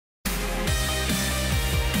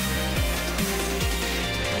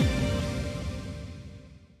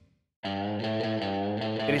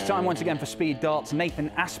It's time once again for Speed Darts. Nathan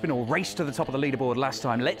Aspinall raced to the top of the leaderboard last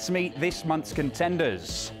time. Let's meet this month's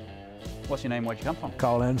contenders. What's your name? Where'd you come from?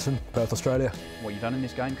 Carl Anderson, Perth, Australia. What have you done in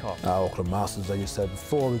this game, Carl? Auckland Masters, as you said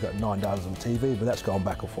before. We've got 9 days on TV, but that's gone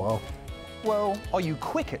back a while. Well, are you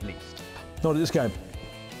quick at least? Not at this game.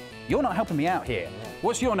 You're not helping me out here.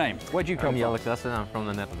 What's your name? Where'd you come I'm from? Jelle Klaasen, I'm from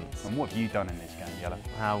the Netherlands. And what have you done in this game, Jelle?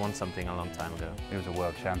 I won something a long time ago. It was a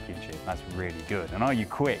world championship. That's really good. And are you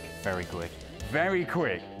quick? Very quick. Very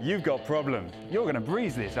quick. You've got problems. You're going to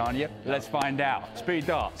breeze this, aren't you? Let's find out. Speed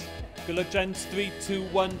Darts. Good luck, gents. 3, 2,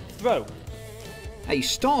 1, throw. A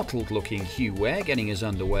startled-looking Hugh Ware getting us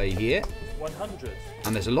underway here. 100.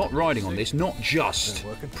 And there's a lot riding on this, not just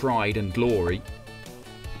pride and glory,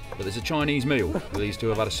 but there's a Chinese meal. These two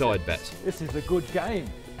have had a side bet. This is a good game.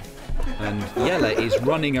 And Jelle is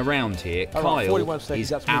running around here. Kyle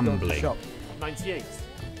is ambling. 98.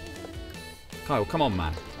 Kyle, come on,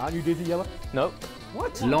 man. Aren't you dizzy, Jelle? Nope.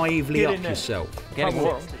 What? Lively Get up in there. yourself. Getting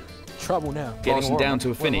warm. Trouble now. Klaasen down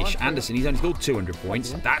to a finish. Anderson, he's only scored 200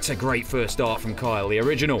 points. That's a great first start from Kyle, the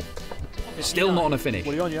original. Still not on a finish.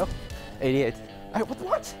 What are you on, Jelle? 88. Hey,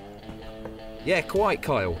 what? Yeah, quite,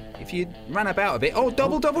 Kyle. If you ran about a bit. Oh,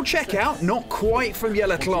 double check out. Not quite from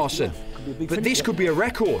Jelle Klaasen. But this could be a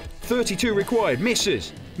record. 32 required.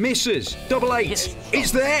 Misses. Double 8.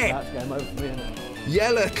 It's there. That's game over for me, isn't it?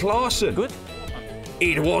 Jelle Klaasen. Good.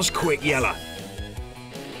 It was quick, Jelle.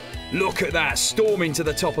 Look at that, storming to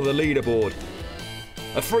the top of the leaderboard.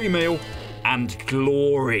 A free meal and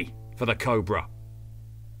glory for the Cobra.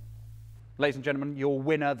 Ladies and gentlemen, your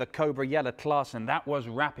winner, the Cobra, Jelle Klaasen. That was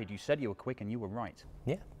rapid. You said you were quick and you were right.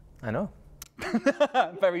 Yeah, I know.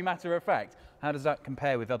 Very matter of fact. How does that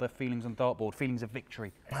compare with other feelings on dartboard, feelings of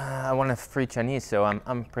victory? I won a free Chinese, so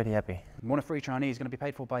I'm pretty happy. One a free Chinese is going to be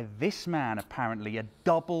paid for by this man, apparently. A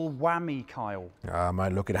double whammy, Kyle.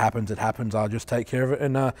 Mate, look, it happens. I'll just take care of it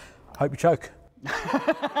and hope you choke.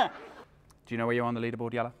 Do you know where you're on the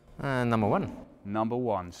leaderboard, Jelle? Number 1. Number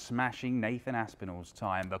 1, smashing Nathan Aspinall's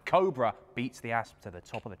time. The Cobra beats the Asp to the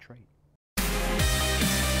top of the tree.